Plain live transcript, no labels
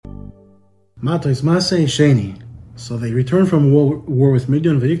Matot-Masei, Sheni. So they return from war with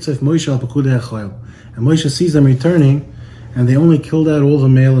Midian, and Moshe sees them returning, and they only killed out all the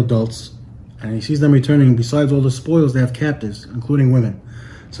male adults. And he sees them returning, besides all the spoils, they have captives, including women.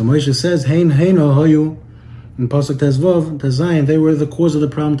 So Moshe says, Hein Heino Hoyu, in Pasuk Tezvav, Tezayin, they were the cause of the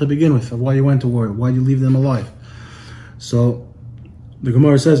problem to begin with, of why you went to war, why you leave them alive. So the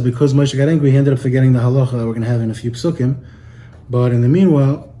Gemara says, because Moshe got angry, he ended up forgetting the halacha that we're going to have in a few psukim. But in the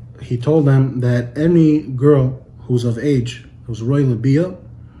meanwhile, he told them that any girl who's of age, who's roy labia,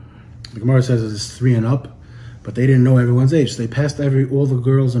 the Gemara says it's 3 and up, but they didn't know everyone's age. So they passed all the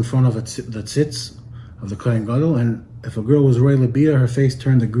girls in front of the tzitz of the Kohen Gadol, and if a girl was roy labia, her face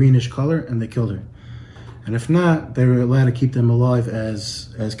turned a greenish color, and they killed her. And if not, they were allowed to keep them alive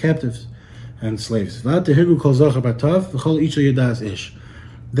as captives and slaves.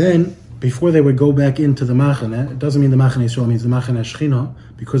 Then, before they would go back into the Machane, it doesn't mean the Machane Yisrael, it means the Machane Shechina,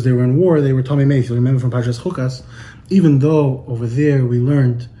 because they were in war, they were Tamei. You remember from Parshas Chukas, even though over there we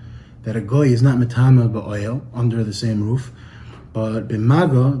learned that a goy is not metama ba'oil, under the same roof, but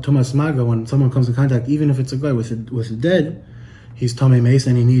b'maga, Tumas Maga, when someone comes in contact, even if it's a goy with the dead, he's Tamei Meis,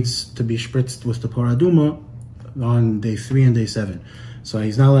 and he needs to be spritzed with the Paraduma on day 3 and day 7. So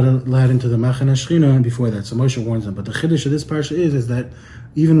he's not allowed into the Machane Shechina before that. So Moshe warns them. But the chiddush of this parsha is that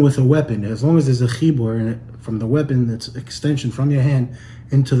even with a weapon, as long as there's a chibur in it, from the weapon, that's extension from your hand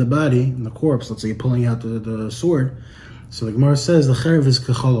into the body, in the corpse, let's say you're pulling out the sword. So the Gemara says the cherev is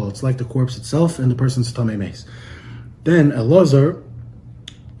kecholol. It's like the corpse itself and the person's tamei meis. Then Elazar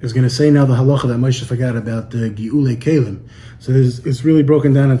is going to say now the halacha that Moshe forgot about the gi'ulei kelim. So it's really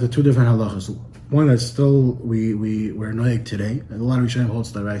broken down into 2 different halachas. One that's still we're noyeg today, and a lot of Rishonim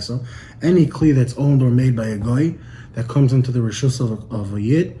holds the Raisa. Any kli that's owned or made by a goy that comes into the rishus of a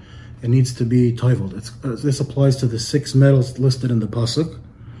yid, it needs to be toivled. This applies to the 6 metals listed in the pasuk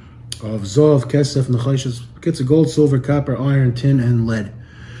of zov, kesef, nechayshis, gets gold, silver, copper, iron, tin, and lead.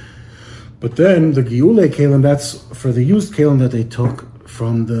 But then the giulei kelim, that's for the used kelim that they took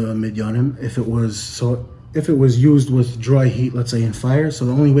from the Midyanim. If it was used with dry heat, let's say in fire, so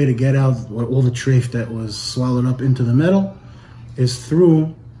the only way to get out all the treif that was swallowed up into the metal is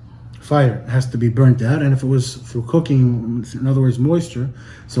through fire. It has to be burnt out, and if it was through cooking, in other words, moisture,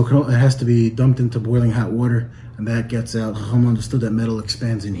 so it has to be dumped into boiling hot water, and that gets out. Chacham understood that metal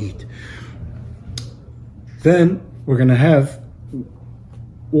expands in heat. Then we're going to have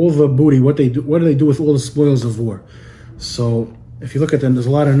all the booty. What do they do with all the spoils of war? So if you look at them, there's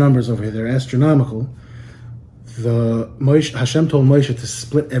a lot of numbers over here. They're astronomical. Hashem told Moshe to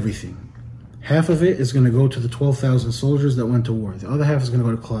split everything. Half of it is going to go to the 12,000 soldiers that went to war. The other half is going to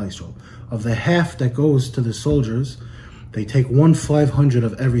go to Klal Yisrael. Of the half that goes to the soldiers, they take 1/500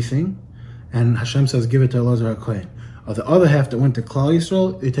 of everything, and Hashem says, give it to Elazar HaKohen. Of the other half that went to Klal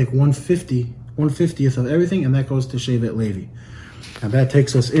Yisrael, they take 1/50th of everything, and that goes to Shevet Levi. And that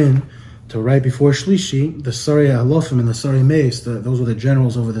takes us in to right before Shlishi, the Sarei Halofim and the Sarei Meis, those were the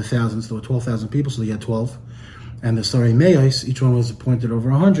generals over the thousands. There were 12,000 people, so you had 12. And the Sarei Meis, each one was appointed over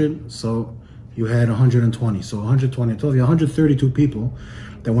 100, so you had 120. So 120, I told you, 132 people,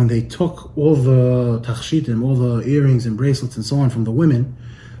 that when they took all the tachshitim, all the earrings and bracelets and so on from the women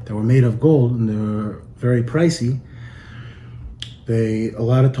that were made of gold, and they were very pricey, a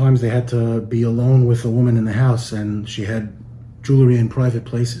lot of times they had to be alone with a woman in the house, and she had jewelry in private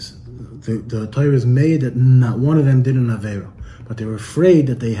places. The Torah is made that not one of them did an avera, but they were afraid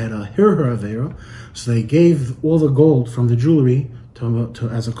that they had a hirher avera, so they gave all the gold from the jewelry to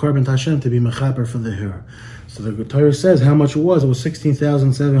as a carbon Hashem to be mechaper for the hirher. So the Torah says how much it was. It was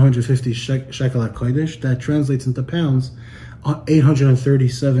 16,750 shekel HaKodesh. That translates into pounds,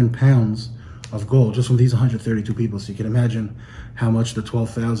 837 pounds of gold, just from these 132 people. So you can imagine how much the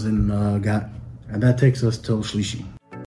 12,000 got. And that takes us till Shlishi.